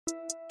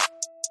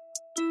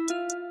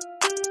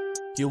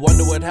you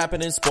wonder what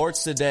happened in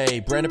sports today,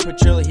 Brandon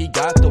Petrilli, he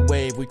got the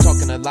wave. We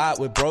talking a lot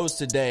with bros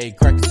today,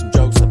 cracking some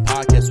jokes the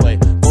podcast way.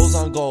 Goals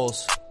on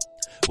goals,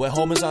 with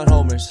homers on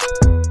homers,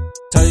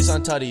 tutties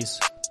on tutties,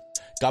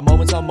 got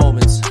moments on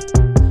moments.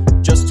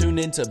 Just tune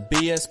into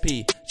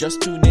BSP,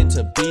 just tune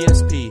into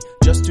BSP,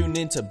 just tune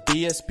into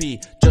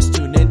BSP, just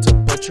tune into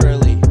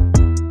Petrilli.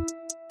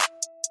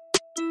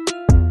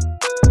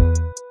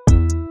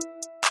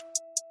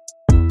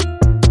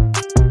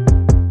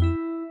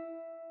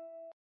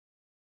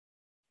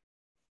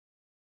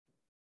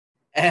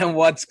 And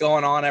what's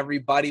going on,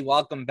 everybody?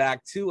 Welcome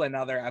back to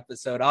another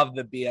episode of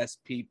the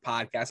BSP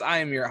podcast. I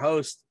am your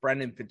host,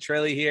 Brendan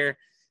Petrilli here.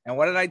 And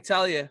what did I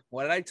tell you?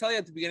 What did I tell you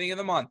at the beginning of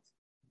the month?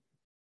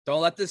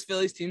 Don't let this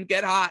Phillies team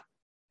get hot.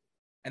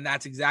 And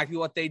that's exactly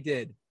what they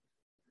did.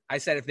 I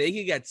said if they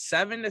could get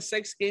 7 to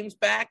 6 games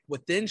back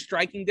within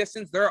striking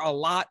distance, they're a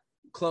lot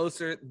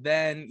closer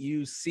than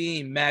you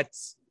see.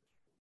 Mets,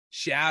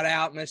 shout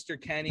out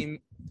Mr.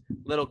 Kenny,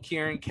 little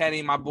Kieran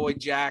Kenny, my boy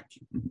Jack.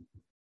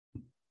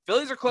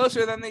 Phillies are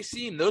closer than they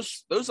seem.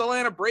 Those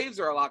Atlanta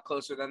Braves are a lot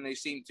closer than they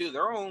seem, too.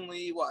 They're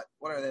only, what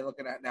are they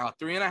looking at now?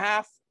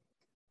 3.5?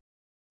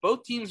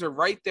 Both teams are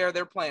right there.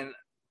 They're playing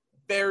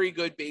very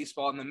good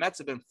baseball, and the Mets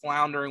have been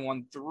floundering,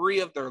 won 3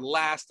 of their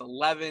last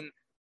 11,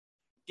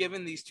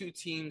 giving these two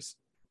teams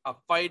a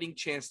fighting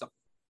chance to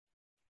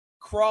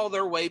crawl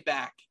their way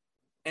back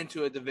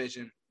into a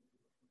division.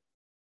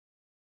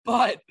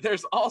 But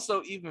there's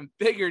also even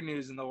bigger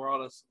news in the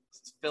world of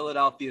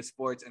Philadelphia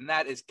sports, and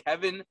that is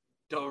Kevin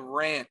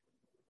Durant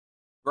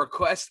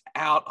request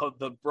out of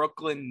the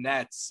Brooklyn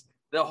Nets.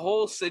 The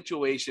whole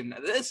situation.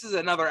 This is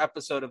another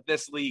episode of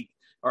This League,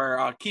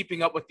 or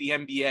Keeping Up with the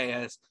NBA,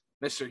 as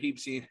Mr.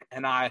 Heapsy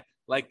and I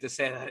like to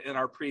say that in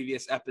our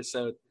previous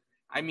episode.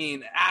 I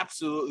mean,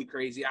 absolutely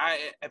crazy.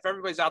 If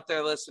everybody's out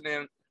there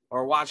listening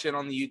or watching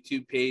on the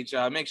YouTube page,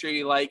 make sure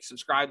you like,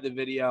 subscribe to the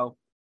video.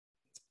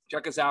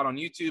 Check us out on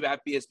YouTube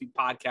at BSP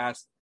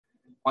Podcast,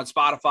 on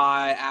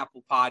Spotify,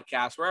 Apple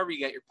Podcasts, wherever you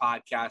get your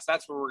podcasts.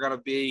 That's where we're going to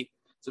be.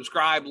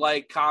 Subscribe,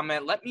 like,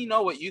 comment. Let me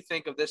know what you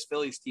think of this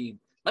Phillies team.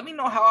 Let me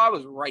know how I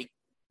was right.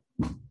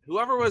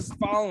 Whoever was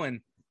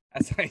following,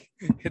 as I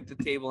hit the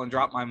table and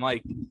drop my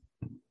mic,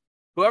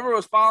 whoever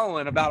was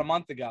following about a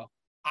month ago,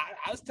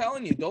 I was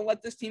telling you, don't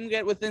let this team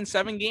get within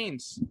 7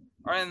 games.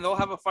 All right, and they'll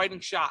have a fighting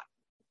shot.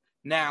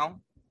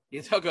 Now,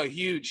 you took a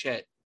huge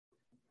hit.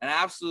 An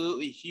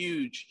absolutely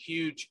huge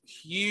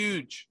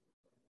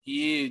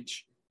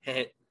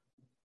hit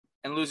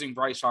and losing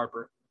Bryce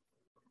Harper.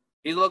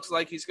 He looks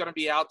like he's going to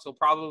be out till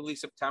probably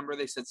September.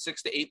 They said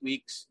 6 to 8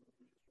 weeks.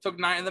 The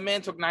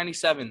man took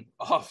 97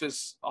 off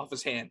his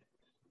hand.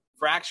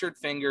 Fractured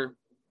finger.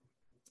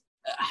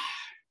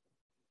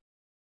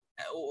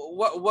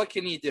 What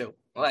can you do?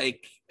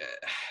 Like,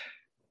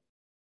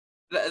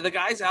 the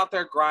guy's out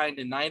there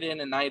grinding night in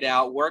and night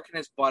out, working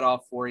his butt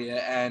off for you,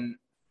 and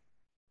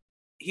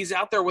he's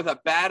out there with a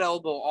bad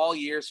elbow all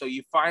year, so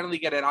you finally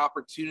get an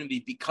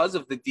opportunity because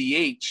of the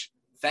DH,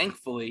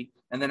 thankfully,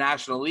 in the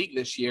National League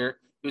this year.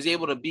 He was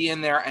able to be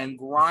in there and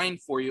grind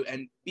for you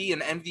and be an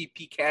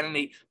MVP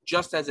candidate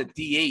just as a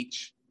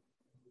DH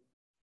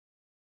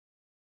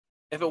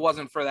if it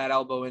wasn't for that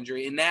elbow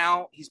injury. And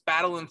now he's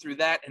battling through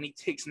that, and he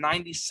takes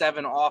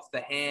 97 off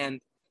the hand.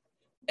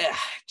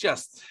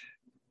 Just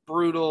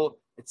brutal.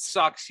 It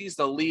sucks. He's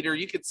the leader.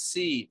 You could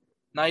see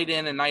night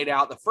in and night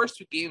out. The first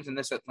 2 games in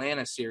this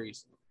Atlanta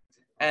series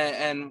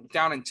and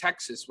down in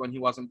Texas when he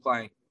wasn't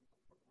playing,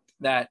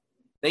 that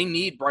they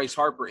need Bryce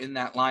Harper in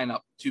that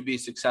lineup to be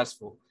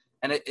successful.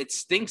 And it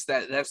stinks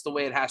that that's the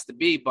way it has to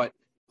be. But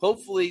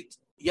hopefully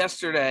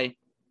yesterday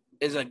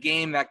is a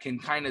game that can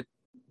kind of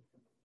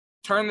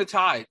turn the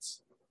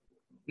tides.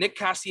 Nick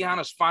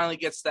Castellanos finally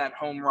gets that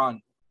home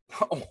run.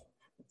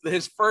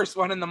 His first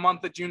one in the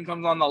month of June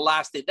comes on the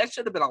last day. That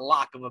should have been a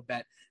lock of a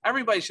bet.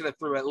 Everybody should have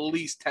threw at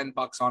least $10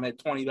 on it,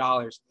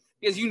 $20,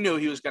 because you knew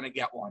he was going to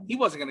get one. He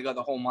wasn't going to go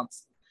the whole month.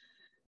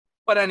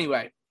 But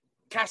anyway,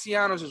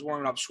 Castellanos is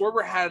warming up.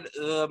 Schwarber had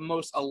the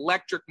most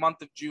electric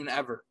month of June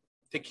ever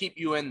to keep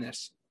you in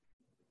this.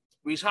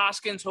 Rhys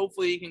Hoskins,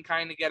 hopefully he can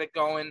kind of get it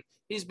going.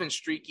 He's been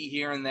streaky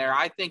here and there.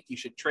 I think you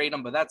should trade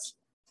him, but that's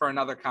for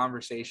another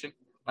conversation.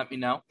 Let me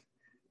know.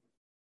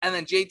 And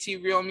then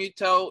JT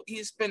Realmuto,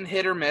 he's been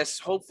hit or miss.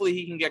 Hopefully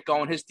he can get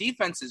going. His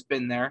defense has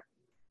been there.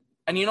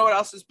 And you know what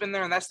else has been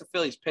there? And that's the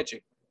Phillies pitching.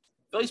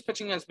 Phillies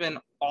pitching has been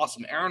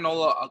awesome. Aaron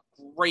Nola, a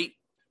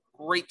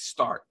great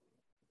start.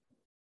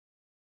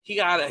 He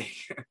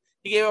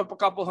gave up a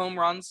couple home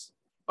runs,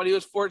 but he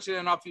was fortunate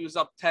enough he was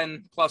up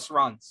 10-plus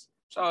runs.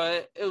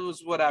 So it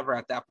was whatever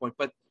at that point.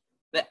 But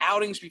the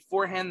outings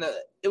beforehand,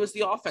 it was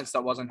the offense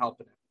that wasn't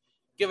helping him.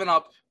 Giving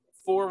up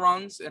 4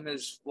 runs in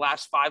his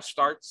last 5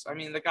 starts. I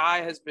mean, the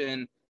guy has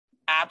been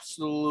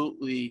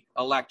absolutely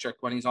electric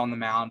when he's on the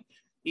mound.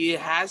 He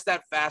has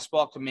that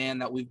fastball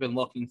command that we've been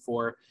looking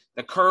for.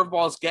 The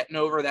curveball is getting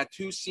over, that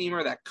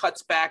 2-seamer that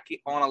cuts back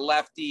on a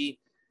lefty,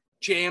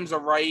 jams a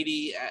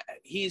righty.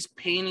 He's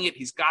painting it.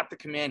 He's got the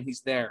command.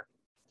 He's there.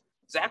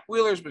 Zach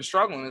Wheeler's been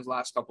struggling his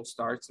last couple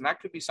starts, and that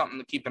could be something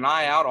to keep an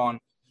eye out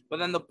on But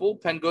then the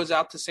bullpen goes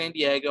out to San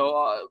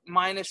Diego,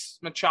 minus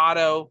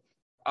Machado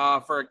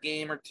for a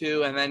game or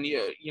two, and then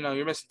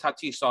you're missing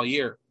Tatis all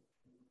year.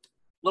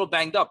 A little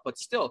banged up, but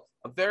still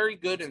a very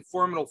good and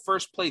formidable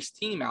first place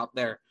team out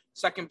there.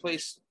 Second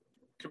place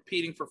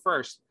competing for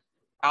first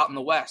out in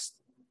the West.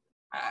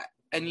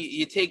 And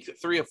you take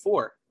 3 of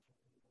 4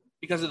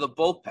 because of the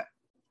bullpen.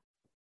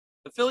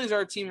 The Phillies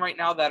are a team right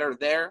now that are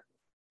there.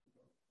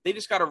 They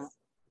just got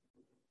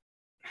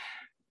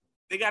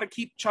to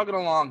keep chugging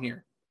along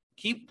here.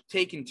 Keep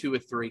taking 2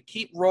 of 3.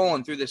 Keep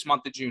rolling through this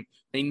month of June.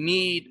 They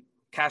need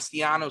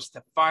Castellanos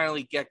to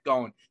finally get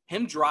going.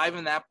 Him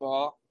driving that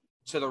ball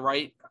to the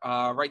right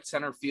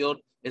center field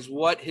is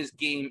what his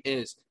game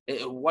is.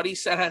 What he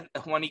said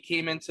when he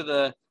came into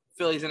the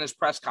Phillies in his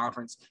press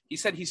conference, he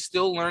said he's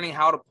still learning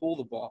how to pull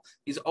the ball.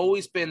 He's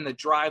always been the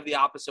drive the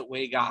opposite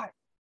way guy.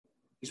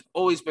 He's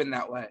always been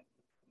that way.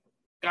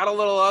 Got a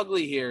little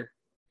ugly here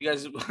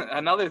because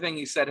another thing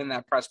he said in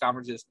that press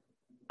conference is,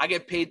 I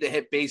get paid to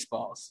hit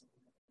baseballs.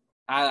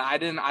 I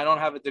don't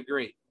have a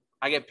degree.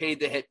 I get paid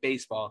to hit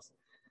baseballs.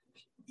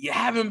 You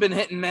haven't been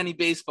hitting many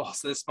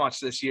baseballs this much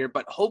this year,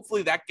 but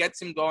hopefully that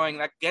gets him going.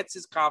 That gets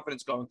his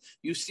confidence going.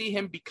 You see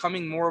him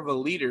becoming more of a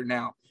leader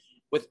now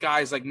with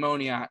guys like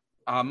Moniak,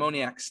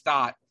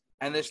 Stott,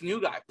 and this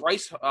new guy,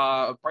 Bryce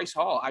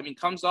Hall. I mean,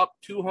 comes up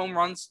 2 home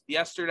runs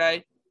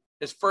yesterday.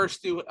 His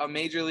first 2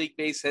 major league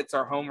base hits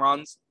are home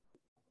runs.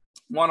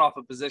 1 off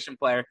a position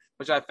player,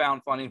 which I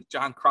found funny.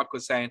 John Kruk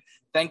was saying,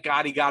 thank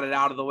God he got it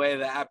out of the way of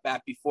the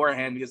at-bat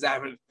beforehand, because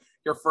that was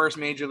your first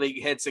major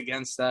league hits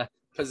against a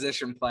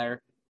position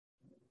player.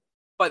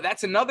 But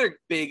that's another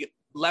big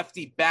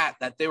lefty bat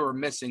that they were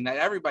missing that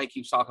everybody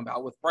keeps talking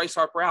about. With Bryce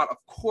Harper out, of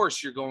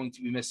course you're going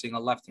to be missing a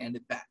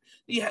left-handed bat.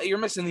 Yeah, you're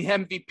missing the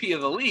MVP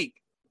of the league.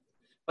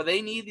 But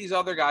they need these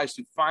other guys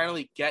to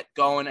finally get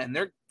going, and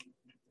they're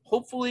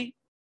hopefully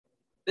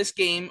this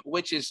game,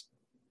 which is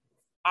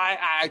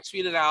I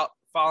tweeted out,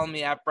 follow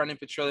me at Brendan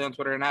Petrilli on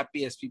Twitter and at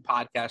BSP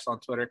Podcast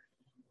on Twitter.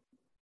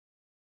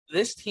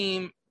 This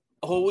team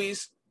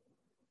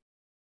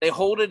they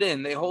hold it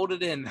in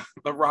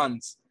the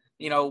runs.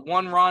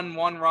 1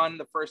 run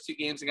the first 2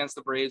 games against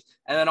the Braves,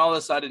 and then all of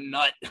a sudden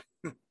nut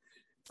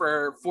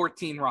for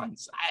 14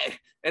 runs.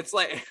 It's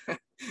like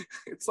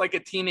a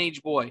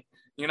teenage boy,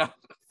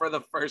 for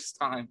the first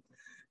time.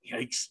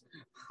 Yikes.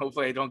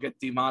 Hopefully I don't get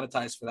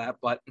demonetized for that,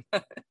 but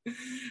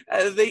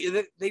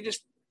they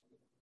just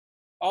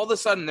all of a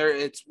sudden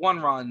it's 1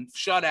 run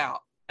shutout,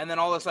 and then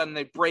all of a sudden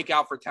they break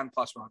out for 10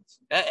 plus runs.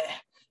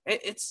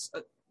 It's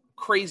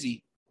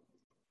crazy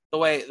the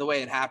way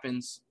it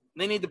happens.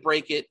 They need to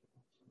break it.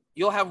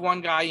 You'll have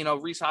one guy,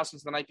 Rhys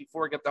Hoskins the night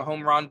before, get the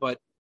home run, but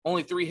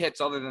only 3 hits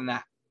other than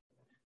that.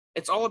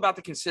 It's all about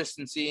the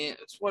consistency.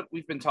 It's what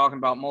we've been talking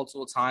about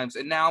multiple times.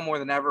 And now more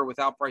than ever,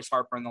 without Bryce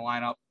Harper in the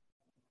lineup,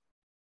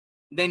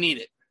 they need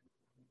it.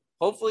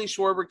 Hopefully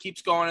Schwarber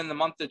keeps going in the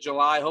month of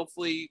July.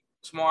 Hopefully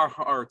tomorrow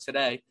or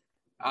today,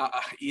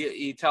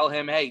 you tell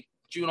him, hey,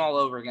 June all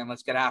over again.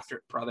 Let's get after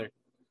it, brother.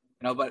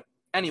 But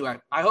anyway,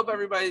 I hope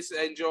everybody's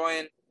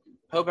enjoying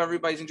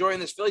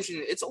this Phillies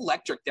season. It's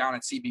electric down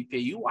at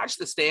CBP. You watch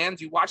the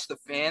stands, you watch the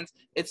fans.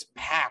 It's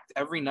packed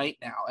every night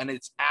now, and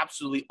it's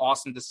absolutely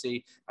awesome to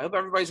see. I hope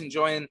everybody's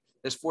enjoying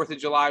this 4th of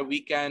July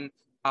weekend.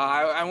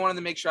 I wanted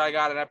to make sure I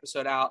got an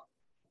episode out.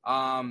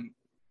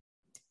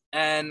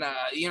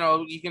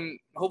 You can,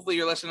 hopefully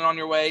you're listening on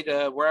your way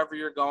to wherever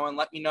you're going.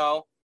 Let me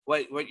know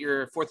what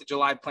your 4th of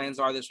July plans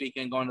are this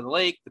weekend. Going to the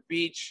lake, the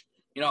beach,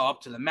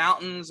 up to the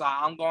mountains.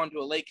 I'm going to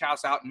a lake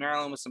house out in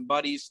Maryland with some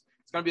buddies.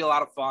 It's going to be a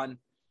lot of fun.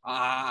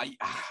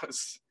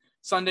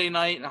 Sunday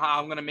night,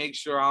 I'm going to make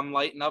sure I'm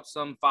lighting up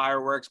some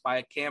fireworks by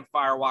a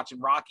campfire, watching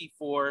Rocky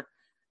IV,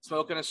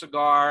 smoking a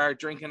cigar,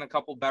 drinking a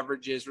couple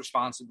beverages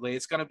responsibly.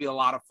 It's going to be a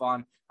lot of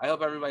fun. I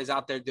hope everybody's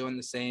out there doing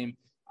the same.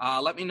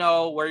 Let me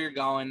know where you're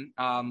going.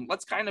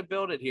 Let's kind of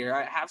build it here.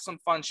 Have some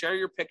fun. Share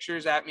your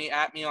pictures at me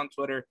on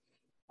Twitter.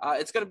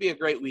 It's going to be a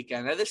great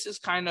weekend. This is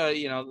kind of,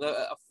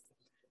 the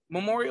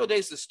Memorial Day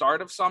is the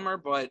start of summer,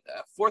 but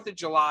 4th of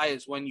July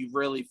is when you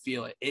really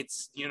feel it.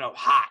 It's,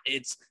 hot.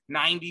 It's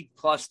 90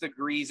 plus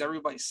degrees.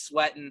 Everybody's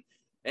sweating.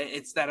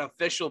 It's that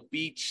official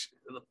beach,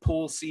 the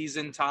pool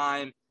season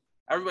time.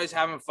 Everybody's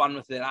having fun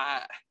with it.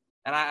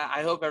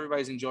 I hope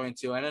everybody's enjoying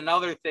too. And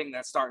another thing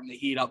that's starting to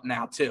heat up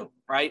now too,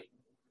 right?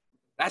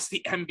 That's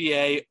the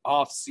NBA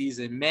off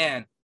season,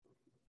 man,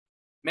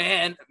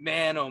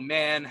 oh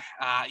man.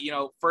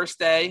 First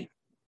day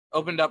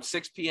opened up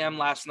 6 p.m.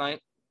 last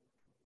night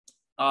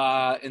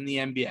in the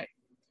NBA.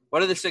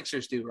 What do the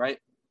Sixers do, right?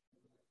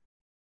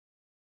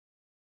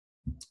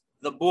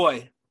 The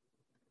boy,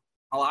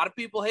 a lot of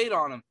people hate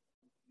on him,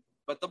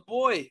 but the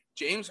boy,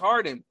 James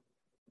Harden,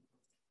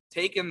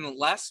 taking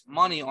less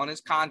money on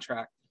his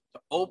contract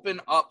to open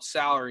up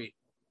salary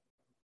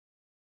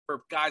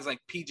for guys like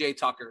PJ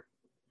Tucker,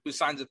 who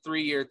signs a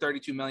 3-year,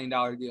 $32 million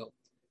deal.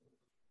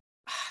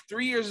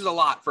 3 years is a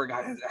lot for a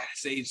guy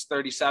that's age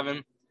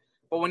 37.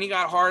 But when you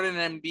got Harden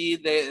and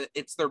Embiid,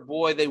 it's their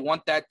boy. They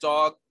want that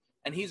dog,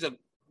 and he's a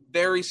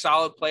very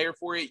solid player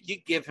for you. You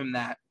give him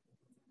that.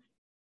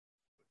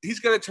 he's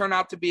going to turn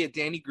out to be a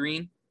Danny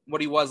Green,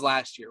 what he was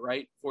last year,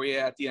 right? For you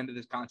at the end of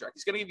this contract.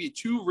 He's going to give you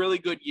 2 really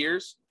good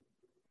years.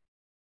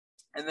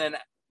 And then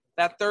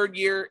that third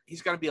year,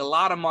 he's going to be a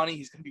lot of money.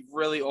 He's going to be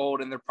really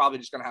old, and they're probably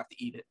just going to have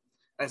to eat it.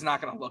 And it's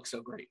not going to look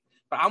so great.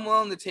 But I'm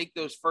willing to take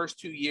those first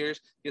 2 years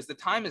because the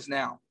time is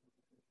now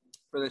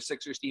for the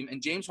Sixers team,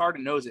 and James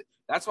Harden knows it.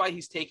 That's why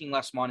he's taking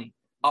less money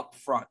up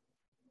front.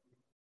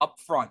 Up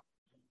front.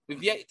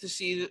 We've yet to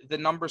see the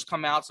numbers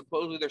come out.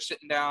 Supposedly they're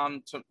sitting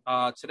down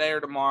today or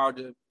tomorrow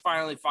to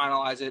finally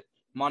finalize it,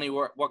 money,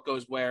 what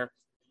goes where.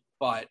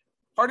 But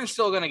Harden's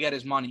still going to get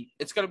his money.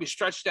 It's going to be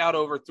stretched out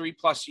over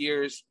 3+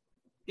 years.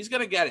 He's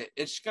going to get it.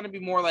 It's going to be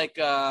more like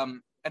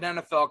an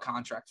NFL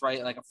contract,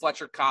 right? Like a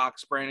Fletcher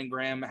Cox, Brandon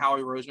Graham,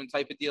 Howie Roseman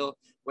type of deal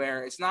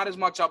where it's not as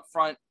much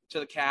upfront to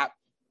the cap,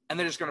 and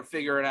they're just going to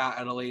figure it out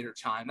at a later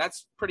time.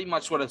 That's pretty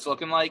much what it's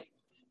looking like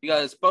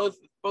because both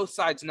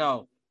sides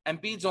know.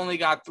 Embiid's only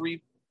got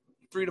 3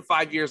 to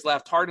 5 years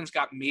left. Harden's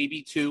got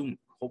maybe 2,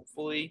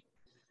 hopefully.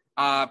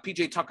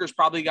 PJ Tucker's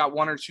probably got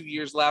 1 or 2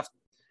 years left,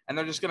 and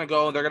they're just going to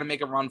go. They're going to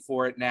make a run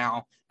for it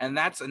now. And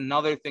that's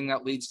another thing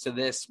that leads to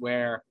this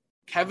where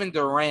Kevin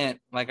Durant,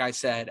 like I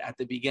said at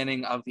the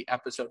beginning of the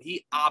episode,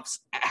 he opts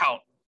out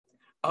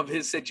of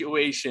his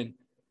situation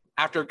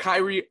after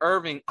Kyrie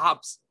Irving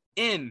opts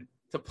in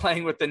to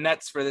playing with the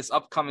Nets for this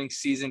upcoming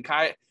season.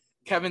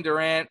 Kevin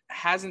Durant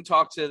hasn't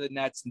talked to the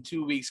Nets in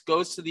 2 weeks,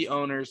 goes to the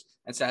owners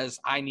and says,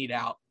 I need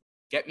out.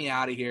 Get me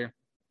out of here.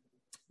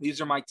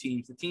 These are my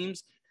teams. The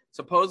teams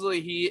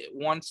supposedly he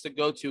wants to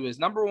go to is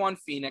number 1,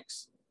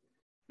 Phoenix,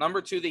 number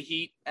 2, the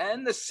Heat,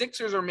 and the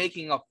Sixers are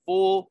making a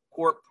full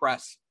court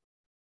press.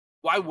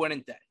 Why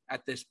wouldn't they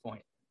at this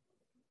point?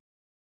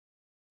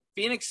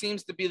 Phoenix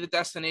seems to be the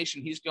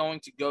destination he's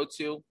going to go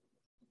to.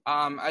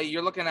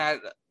 You're looking at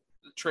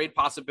trade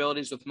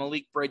possibilities with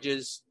Malik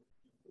Bridges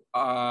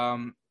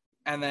and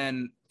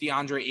then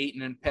DeAndre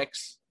Ayton and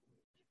picks.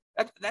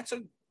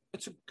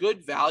 It's a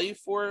good value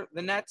for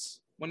the Nets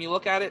when you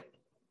look at it.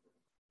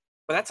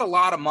 But that's a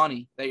lot of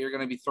money that you're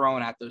going to be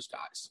throwing at those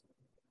guys.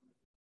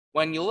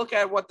 When you look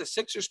at what the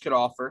Sixers could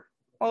offer,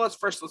 well,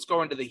 let's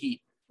go into the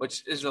Heat,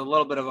 which is a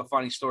little bit of a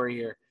funny story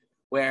here,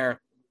 where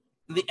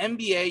in the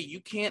NBA, you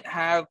can't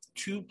have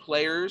 2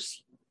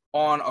 players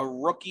on a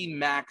rookie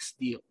max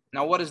deal.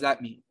 Now, what does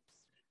that mean?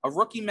 A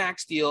rookie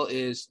max deal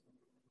is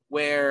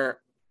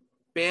where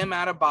Bam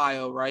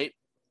Adebayo, right?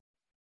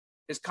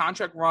 His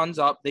contract runs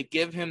up. They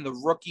give him the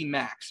rookie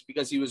max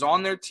because he was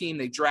on their team.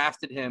 They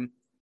drafted him.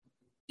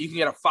 You can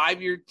get a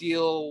 5-year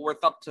deal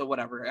worth up to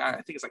whatever.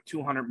 I think it's like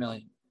 $200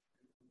 million.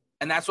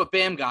 And that's what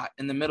Bam got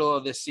in the middle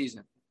of this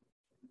season.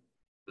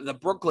 The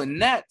Brooklyn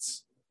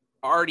Nets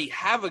already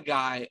have a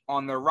guy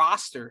on their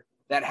roster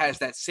that has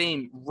that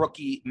same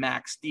rookie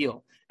max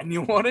deal. And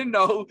you want to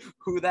know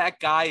who that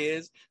guy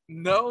is?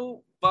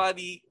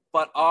 Nobody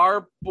but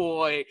our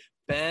boy,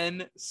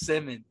 Ben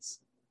Simmons.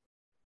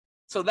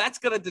 So that's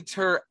going to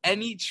deter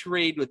any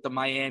trade with the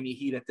Miami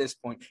Heat at this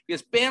point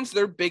because Bam's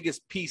their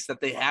biggest piece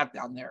that they have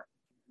down there.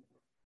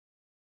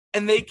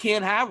 And they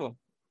can't have him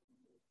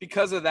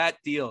because of that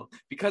deal,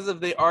 because of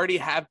they already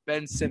have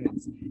Ben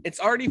Simmons. It's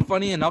already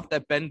funny enough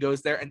that Ben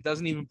goes there and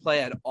doesn't even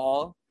play at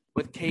all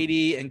with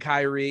KD and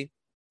Kyrie.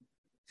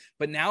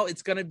 But now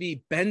it's going to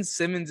be Ben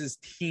Simmons'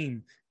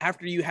 team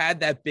after you had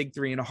that big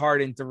 3 in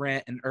Harden,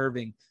 Durant, and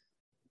Irving.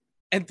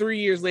 And 3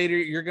 years later,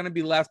 you're going to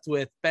be left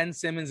with Ben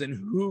Simmons and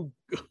who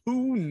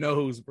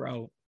knows,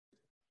 bro.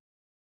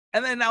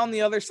 And then on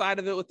the other side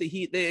of it with the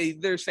Heat,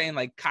 they're saying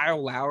like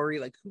Kyle Lowry,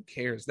 like who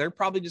cares? They're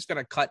probably just going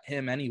to cut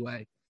him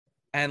anyway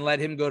and let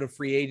him go to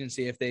free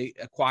agency if they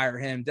acquire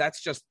him.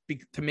 That's just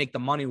to make the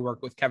money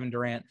work with Kevin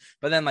Durant.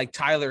 But then like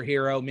Tyler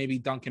Hero, maybe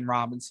Duncan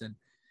Robinson.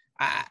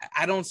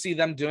 I don't see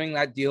them doing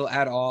that deal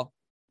at all.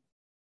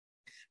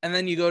 And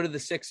then you go to the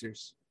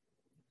Sixers.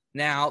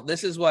 Now,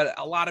 this is what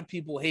a lot of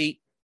people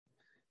hate,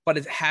 but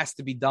it has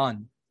to be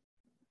done.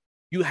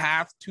 You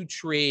have to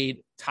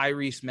trade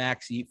Tyrese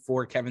Maxey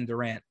for Kevin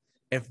Durant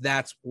if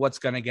that's what's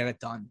going to get it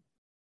done.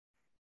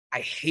 I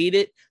hate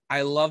it.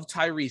 I love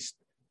Tyrese.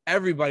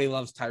 Everybody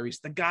loves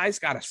Tyrese. The guy's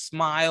got a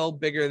smile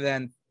bigger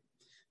than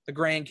the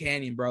Grand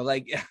Canyon, bro.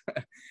 Like,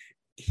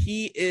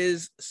 he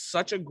is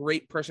such a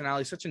great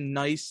personality, such a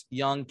nice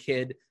young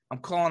kid. I'm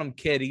calling him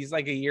kid. He's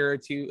like a year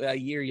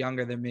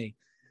younger than me.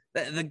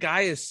 The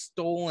guy has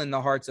stolen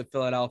the hearts of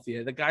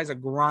Philadelphia. The guy's a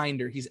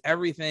grinder. He's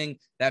everything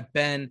that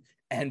Ben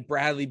and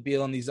Bradley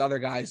Beal and these other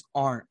guys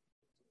aren't.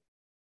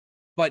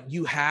 But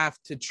you have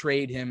to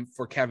trade him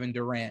for Kevin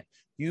Durant.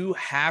 You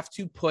have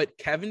to put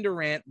Kevin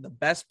Durant, the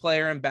best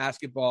player in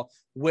basketball,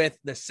 with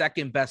the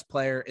second best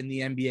player in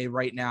the NBA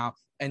right now,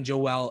 and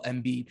Joel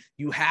Embiid.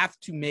 You have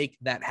to make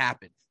that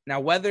happen. Now,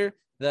 whether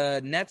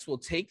the Nets will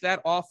take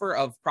that offer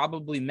of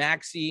probably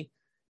Maxey,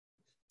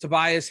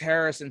 Tobias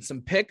Harris, and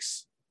some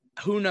picks,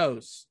 who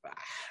knows?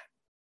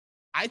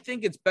 I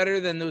think it's better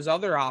than those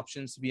other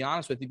options, to be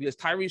honest with you, because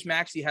Tyrese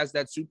Maxey has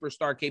that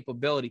superstar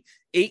capability.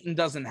 Ayton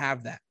doesn't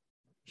have that.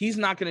 He's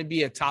not going to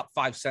be a top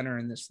 5 center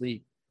in this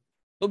league.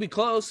 He'll be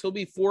close. He'll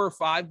be 4 or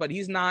 5, but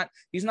he's not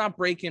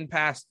breaking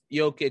past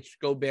Jokic,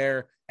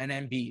 Gobert, and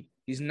Embiid.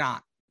 He's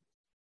not.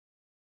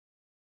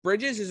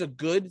 Bridges is a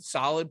good,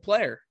 solid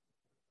player,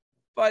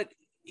 but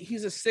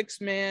he's a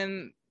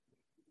 6-man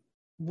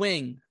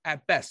wing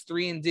at best,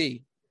 3 and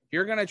D.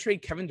 You're going to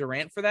trade Kevin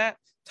Durant for that?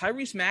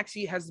 Tyrese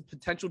Maxey has the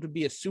potential to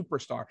be a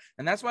superstar,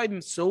 and that's why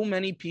so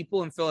many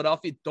people in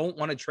Philadelphia don't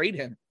want to trade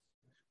him.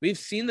 We've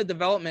seen the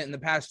development in the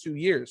past 2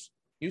 years.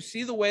 You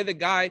see the way the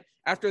guy,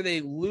 after they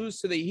lose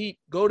to the Heat,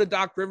 go to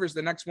Doc Rivers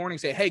the next morning,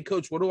 say, hey,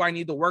 coach, what do I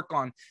need to work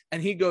on?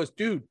 And he goes,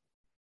 dude,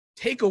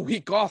 take a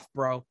week off,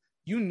 bro.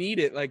 You need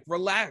it. Like,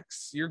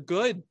 relax. You're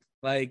good.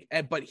 Like,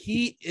 but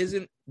he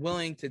isn't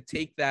willing to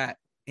take that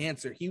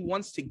answer. He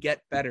wants to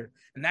get better.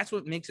 And that's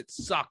what makes it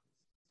suck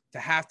to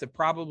have to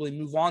probably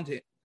move on to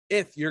it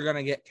if you're going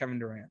to get Kevin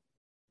Durant.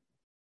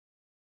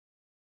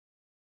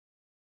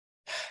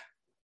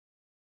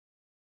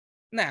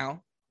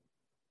 Now,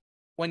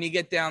 when you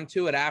get down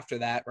to it after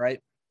that,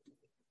 right?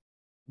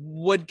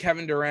 Would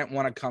Kevin Durant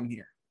want to come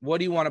here? What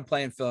do you want to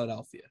play in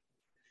Philadelphia?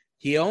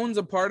 He owns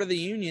a part of the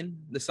Union,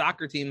 the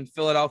soccer team,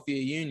 Philadelphia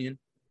Union.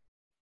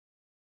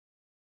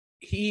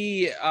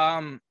 He,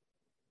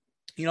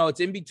 it's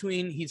in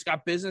between. He's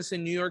got business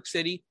in New York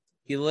City.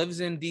 He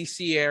lives in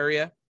D.C.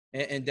 area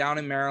and down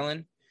in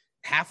Maryland.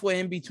 Halfway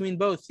in between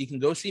both. You can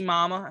go see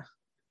mama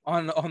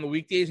on the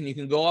weekdays, and you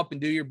can go up and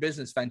do your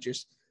business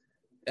ventures.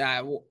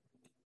 Boy,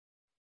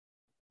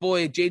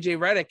 JJ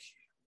Redick,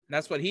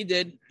 that's what he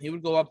did. He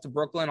would go up to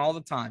Brooklyn all the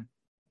time.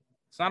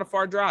 It's not a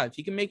far drive.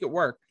 He can make it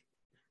work.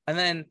 And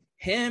then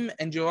him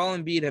and Joel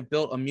Embiid have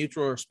built a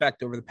mutual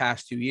respect over the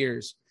past 2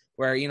 years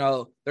where,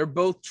 they're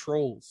both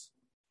trolls.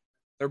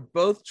 They're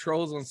both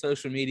trolls on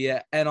social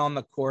media and on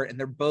the court, and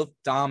they're both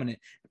dominant.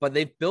 But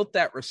they've built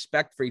that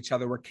respect for each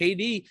other where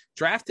KD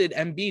drafted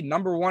Embiid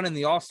number 1 in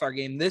the All-Star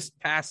game this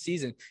past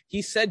season.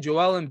 He said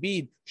Joel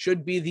Embiid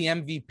should be the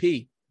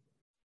MVP.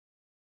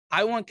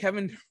 I want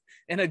Kevin –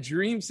 in a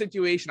dream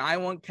situation, I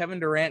want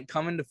Kevin Durant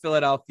coming to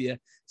Philadelphia,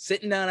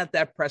 sitting down at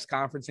that press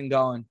conference and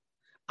going,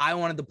 I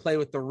wanted to play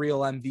with the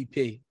real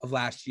MVP of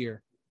last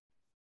year.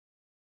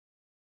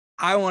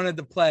 I wanted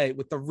to play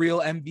with the real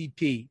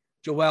MVP,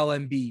 Joel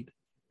Embiid.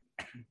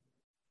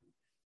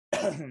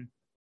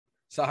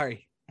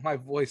 Sorry, my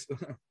voice.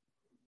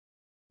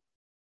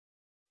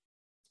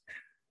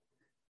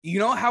 You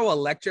know how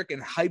electric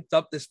and hyped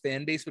up this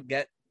fan base would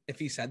get if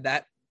he said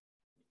that?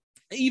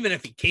 Even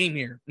if he came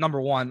here, number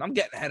 1, I'm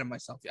getting ahead of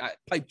myself.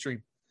 Pipe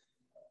dream.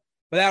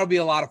 But that'll be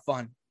a lot of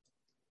fun.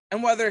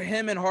 And whether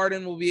him and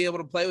Harden will be able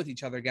to play with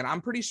each other again. I'm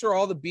pretty sure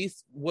all the beef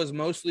was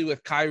mostly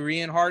with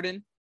Kyrie and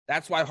Harden.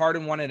 That's why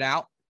Harden wanted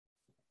out.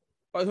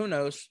 But who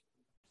knows?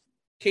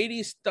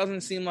 KD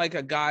doesn't seem like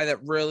a guy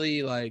that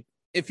really,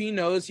 if he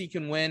knows he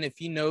can win, if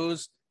he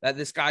knows that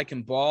this guy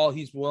can ball,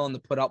 he's willing to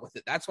put up with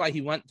it. That's why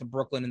he went to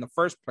Brooklyn in the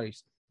first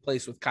place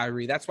with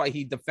Kyrie. That's why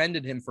he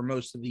defended him for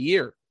most of the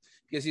year.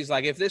 Because he's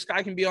like, if this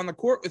guy can be on the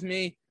court with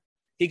me,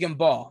 he can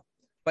ball.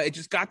 But it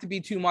just got to be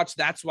too much.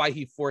 That's why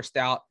he forced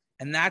out.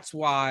 And that's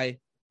why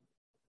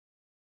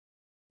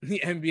the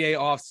NBA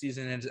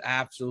offseason is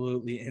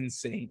absolutely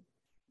insane.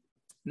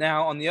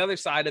 Now, on the other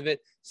side of it,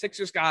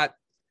 Sixers got a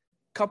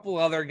couple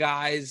other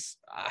guys.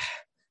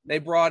 They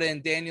brought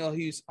in Daniel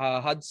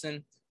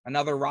Hudson,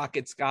 another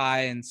Rockets guy,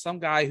 and some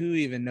guy who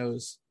even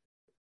knows.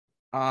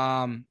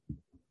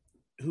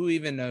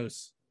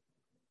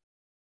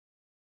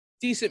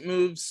 Decent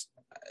moves.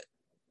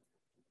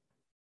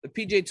 The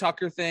PJ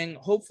Tucker thing,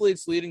 hopefully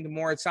it's leading to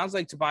more. It sounds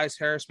like Tobias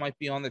Harris might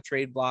be on the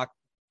trade block.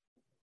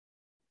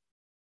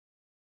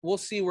 We'll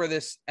see where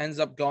this ends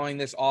up going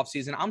this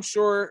offseason. I'm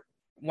sure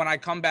when I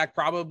come back,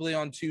 probably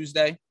on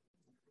Tuesday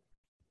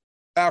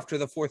after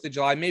the 4th of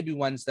July, maybe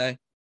Wednesday,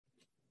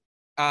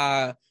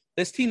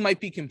 this team might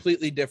be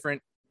completely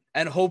different,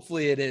 and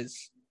hopefully it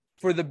is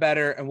for the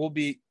better, and we'll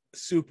be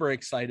super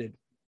excited.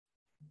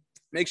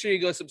 Make sure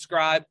you go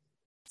subscribe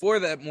for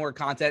that more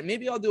content.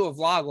 Maybe I'll do a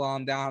vlog while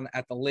I'm down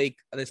at the lake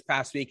this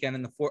past weekend,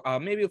 and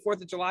maybe a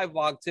 4th of July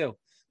vlog too.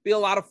 Be a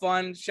lot of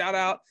fun. Shout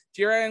out if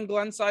you're in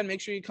Glenside.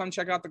 Make sure you come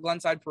check out the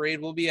Glenside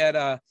Parade. We'll be at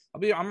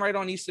I'm right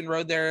on Easton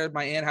Road there.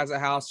 My aunt has a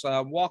house.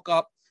 Walk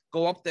up,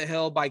 go up the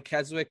hill by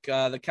Keswick,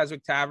 the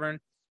Keswick Tavern.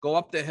 Go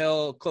up the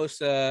hill close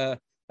to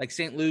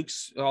St.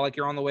 Luke's, like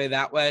you're on the way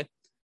that way.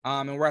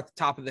 And we're at the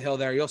top of the hill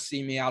there. You'll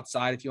see me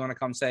outside if you want to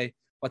come say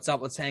what's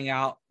up. Let's hang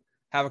out.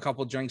 Have a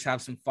couple drinks,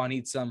 have some fun,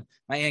 eat some.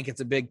 My aunt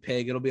gets a big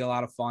pig. It'll be a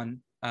lot of fun.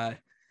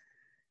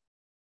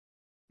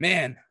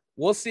 Man,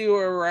 we'll see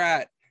where we're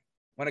at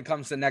when it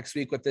comes to next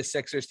week with this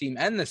Sixers team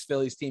and this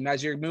Phillies team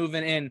as you're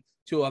moving in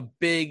to a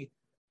big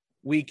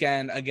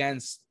weekend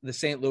against the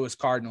St. Louis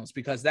Cardinals,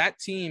 because that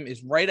team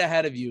is right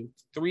ahead of you.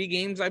 3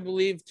 games, I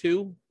believe,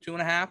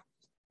 2.5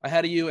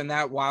 ahead of you in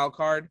that wild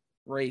card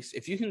race.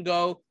 If you can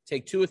go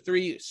take 2 or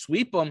 3,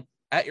 sweep them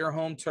at your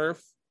home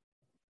turf,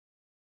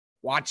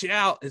 watch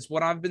out is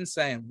what I've been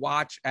saying.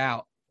 Watch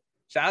out.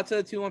 Shout out to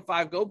the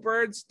 215. Go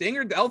Birds.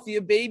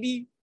 Dingerdelphia,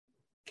 baby.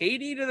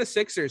 KD to the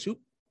Sixers.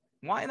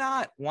 Why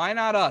not? Why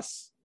not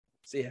us?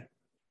 See ya.